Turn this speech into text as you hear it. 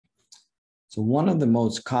So one of the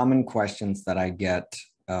most common questions that I get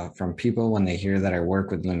from people when they hear that I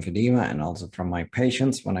work with lymphedema, and also from my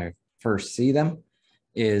patients when I first see them,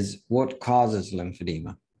 is what causes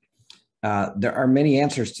lymphedema? There are many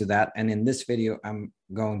answers to that. And in this video, I'm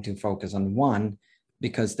going to focus on one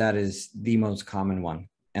because that is the most common one,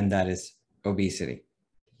 and that is obesity.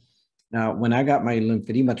 Now, when I got my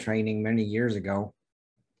lymphedema training many years ago,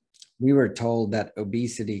 we were told that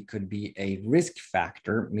obesity could be a risk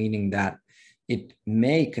factor, meaning that it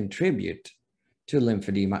may contribute to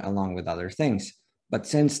lymphedema along with other things. But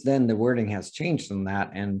since then, the wording has changed on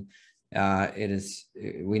that, and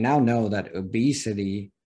we now know that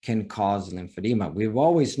obesity can cause lymphedema. We've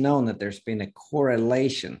always known that there's been a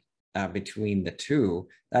correlation between the two.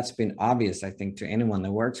 That's been obvious, I think, to anyone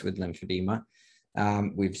that works with lymphedema.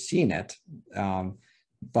 We've seen it.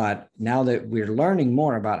 But now that we're learning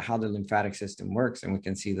more about how the lymphatic system works, and we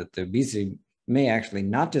can see that the obesity may actually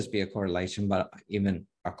not just be a correlation, but even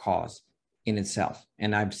a cause in itself.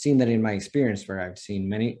 And I've seen that in my experience, where I've seen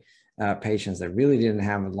many patients that really didn't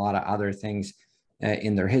have a lot of other things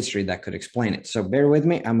in their history that could explain it. So bear with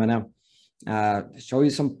me. I'm going to show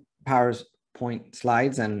you some PowerPoint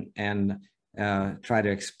slides and try to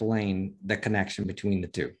explain the connection between the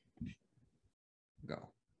two. Go.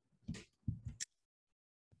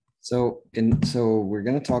 So we're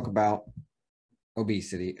going to talk about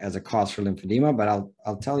obesity as a cause for lymphedema, but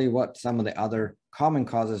I'll tell you what some of the other common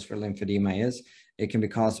causes for lymphedema is. It can be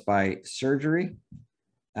caused by surgery,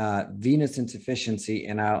 venous insufficiency,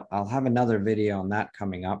 and I'll have another video on that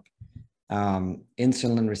coming up.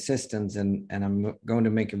 Insulin resistance, and I'm going to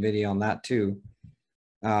make a video on that too.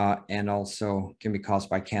 And also can be caused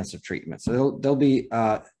by cancer treatment. So there'll be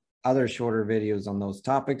other shorter videos on those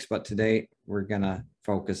topics, but today we're gonna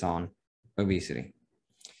focus on obesity.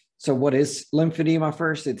 So what is lymphedema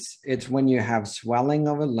first? It's when you have swelling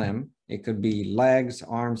of a limb. It could be legs,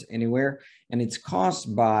 arms, anywhere, and it's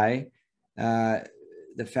caused by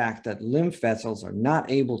the fact that lymph vessels are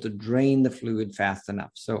not able to drain the fluid fast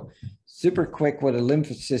enough. So super quick, what a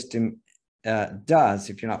lymph system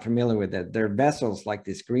does, if you're not familiar with it, they're vessels like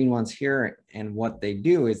these green ones here, and what they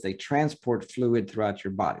do is they transport fluid throughout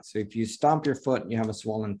your body. So if you stomp your foot and you have a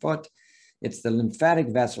swollen foot, it's the lymphatic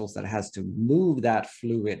vessels that has to move that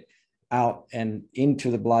fluid out and into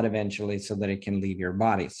the blood eventually so that it can leave your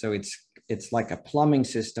body. So it's like a plumbing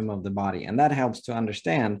system of the body, and that helps to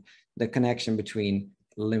understand the connection between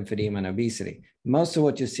lymphedema and obesity. Most of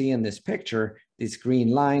what you see in this picture, these green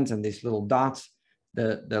lines and these little dots,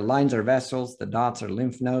 the lines are vessels, the dots are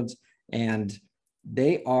lymph nodes, and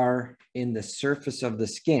they are in the surface of the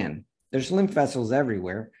skin. There's lymph vessels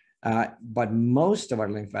everywhere, but most of our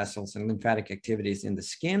lymph vessels and lymphatic activity is in the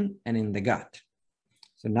skin and in the gut.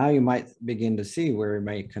 So now you might begin to see where it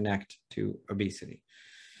may connect to obesity.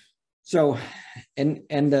 So, and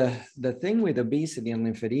the thing with obesity and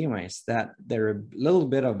lymphedema is that they're a little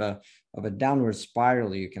bit of a downward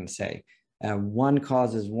spiral, you can say. One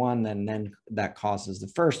causes one, and then that causes the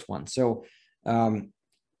first one. So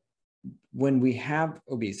when we have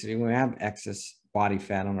obesity, when we have excess body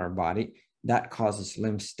fat on our body, that causes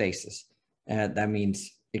lymphostasis. That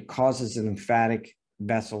means it causes the lymphatic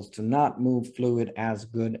vessels to not move fluid as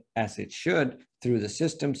good as it should through the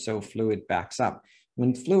system, so fluid backs up.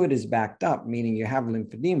 When fluid is backed up, meaning you have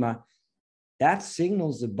lymphedema, that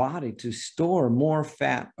signals the body to store more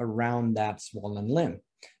fat around that swollen limb.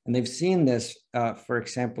 And they've seen this, for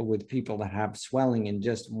example, with people that have swelling in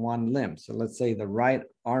just one limb. So let's say the right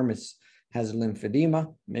arm has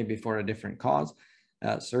lymphedema, maybe for a different cause,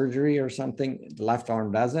 surgery or something, the left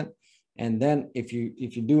arm doesn't. And then if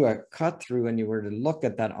you do a cut through and you were to look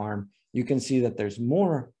at that arm, you can see that there's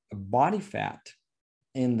more body fat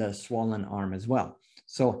in the swollen arm as well.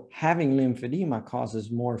 So having lymphedema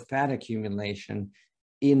causes more fat accumulation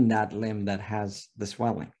in that limb that has the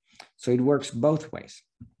swelling. So it works both ways.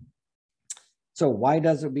 So why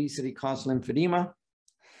does obesity cause lymphedema?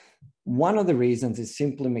 One of the reasons is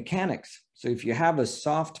simply mechanics. So if you have a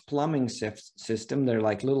soft plumbing system, they're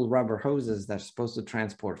like little rubber hoses that's supposed to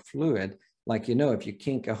transport fluid. Like, if you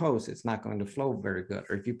kink a hose, it's not going to flow very good.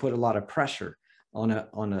 Or if you put a lot of pressure on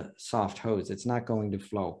a soft hose, it's not going to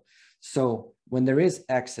flow. So when there is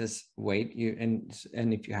excess weight, and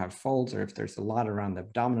if you have folds, or if there's a lot around the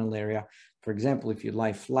abdominal area, for example, if you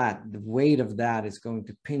lie flat, the weight of that is going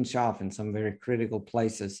to pinch off in some very critical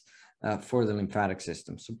places for the lymphatic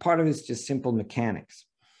system. So part of it is just simple mechanics.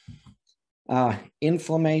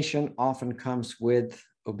 Inflammation often comes with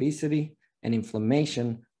obesity, and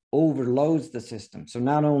inflammation overloads the system. So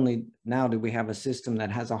not only now do we have a system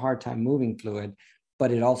that has a hard time moving fluid,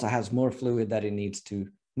 but it also has more fluid that it needs to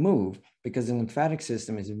move, because the lymphatic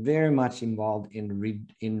system is very much involved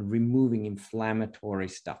in removing inflammatory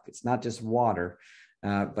stuff. It's not just water,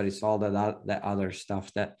 but it's all the other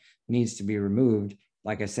stuff that needs to be removed.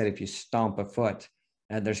 Like I said, if you stomp a foot,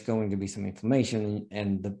 there's going to be some inflammation,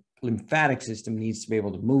 and the lymphatic system needs to be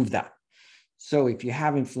able to move that. So if you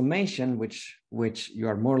have inflammation, which you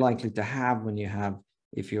are more likely to have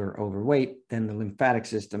if you're overweight, then the lymphatic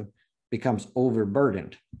system becomes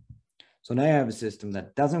overburdened. So now you have a system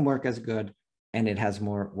that doesn't work as good, and it has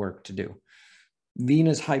more work to do.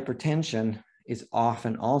 Venous hypertension is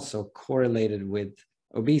often also correlated with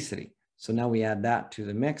obesity. So now we add that to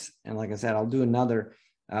the mix. And like I said, I'll do another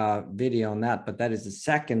video on that, but that is the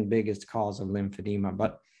second biggest cause of lymphedema,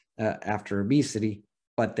 but after obesity,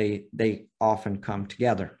 but they often come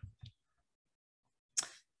together.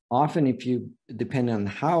 Often, if you depend on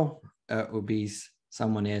how obese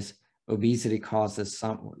someone is, obesity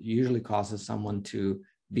usually causes someone to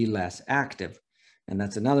be less active. And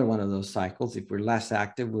that's another one of those cycles. If we're less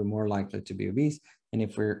active, we're more likely to be obese. And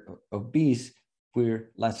if we're obese,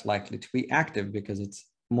 we're less likely to be active because it's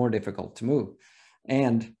more difficult to move.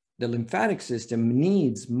 And the lymphatic system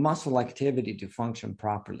needs muscle activity to function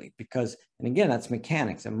properly because, and again, that's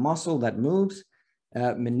mechanics. A muscle that moves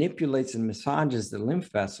manipulates and massages the lymph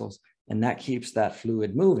vessels, and that keeps that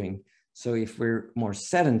fluid moving. So if we're more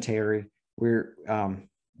sedentary, the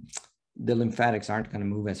lymphatics aren't going to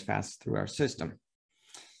move as fast through our system.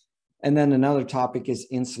 And then another topic is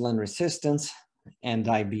insulin resistance and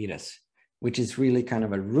diabetes, which is really kind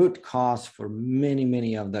of a root cause for many,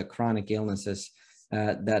 many of the chronic illnesses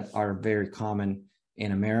that are very common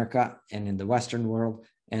in America and in the Western world.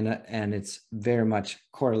 And it's very much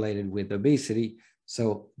correlated with obesity.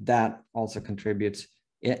 So that also contributes.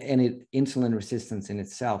 And insulin resistance in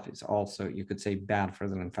itself is also, you could say, bad for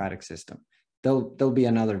the lymphatic system. There'll be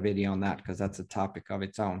another video on that because that's a topic of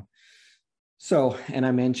its own. So, and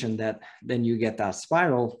I mentioned that then you get that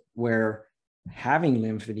spiral where having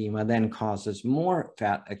lymphedema then causes more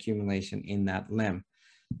fat accumulation in that limb.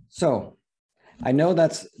 So I know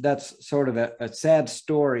that's sort of a sad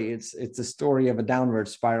story. It's a story of a downward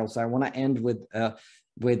spiral. So I want to end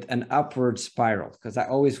with an upward spiral, because I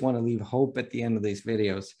always want to leave hope at the end of these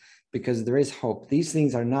videos, because there is hope. These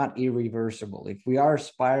things are not irreversible. If we are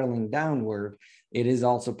spiraling downward, it is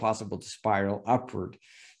also possible to spiral upward.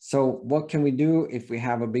 So what can we do if we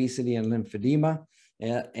have obesity and lymphedema?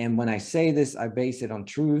 And when I say this, I base it on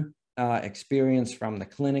true experience from the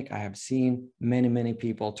clinic. I have seen many, many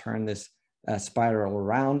people turn this spiral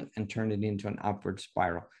around and turn it into an upward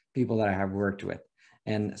spiral, people that I have worked with.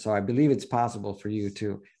 And so I believe it's possible for you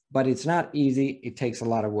too, but it's not easy. It takes a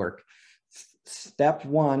lot of work. Step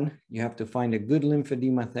one, you have to find a good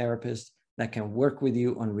lymphedema therapist that can work with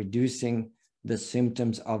you on reducing the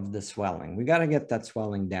symptoms of the swelling. We got to get that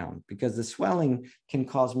swelling down, because the swelling can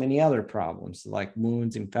cause many other problems like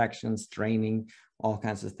wounds, infections, draining, all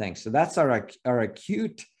kinds of things. So that's our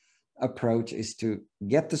acute approach, is to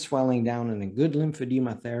get the swelling down, and a good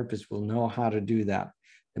lymphedema therapist will know how to do that.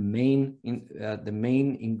 The main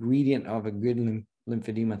ingredient of a good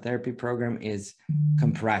lymphedema therapy program is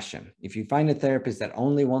compression. If you find a therapist that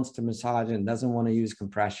only wants to massage and doesn't want to use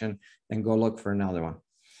compression, then go look for another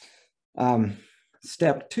one.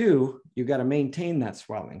 Step two, you got to maintain that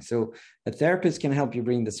swelling. So a therapist can help you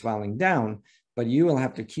bring the swelling down, but you will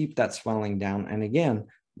have to keep that swelling down. And again,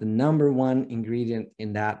 the number one ingredient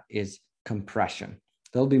in that is compression.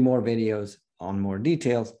 There'll be more videos on more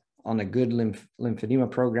details on a good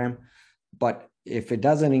lymphedema program, but if it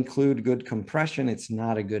doesn't include good compression, it's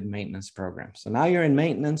not a good maintenance program. So now you're in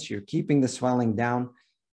maintenance, you're keeping the swelling down.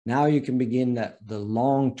 Now you can begin the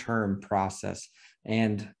long-term process.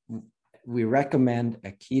 And we recommend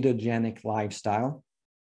a ketogenic lifestyle.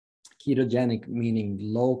 Ketogenic meaning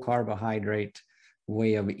low carbohydrate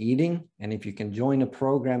way of eating. And if you can join a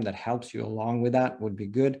program that helps you along with that, would be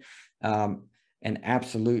good. And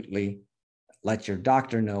absolutely let your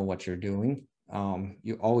doctor know what you're doing.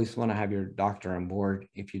 You always want to have your doctor on board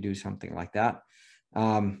if you do something like that.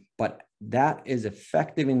 But that is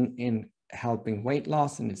effective in helping weight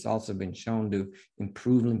loss, and it's also been shown to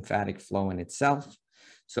improve lymphatic flow in itself.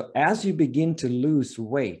 So as you begin to lose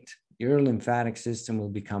weight, your lymphatic system will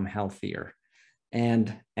become healthier.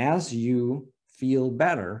 And as you feel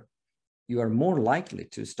better, you are more likely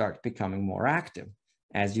to start becoming more active.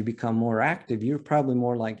 As you become more active, you're probably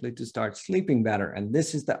more likely to start sleeping better. And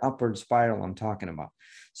this is the upward spiral I'm talking about.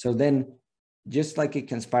 So then, just like it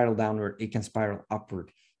can spiral downward, it can spiral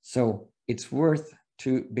upward. So it's worth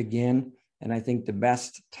to begin. And I think the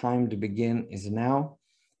best time to begin is now.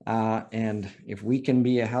 And if we can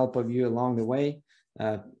be a help of you along the way,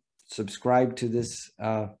 subscribe to this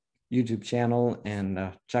YouTube channel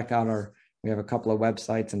and check out we have a couple of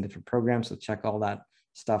websites and different programs, so check all that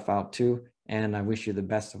stuff out too. And I wish you the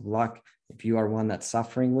best of luck. If you are one that's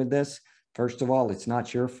suffering with this, first of all, it's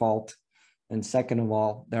not your fault. And second of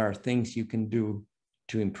all, there are things you can do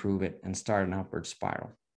to improve it and start an upward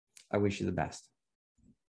spiral. I wish you the best.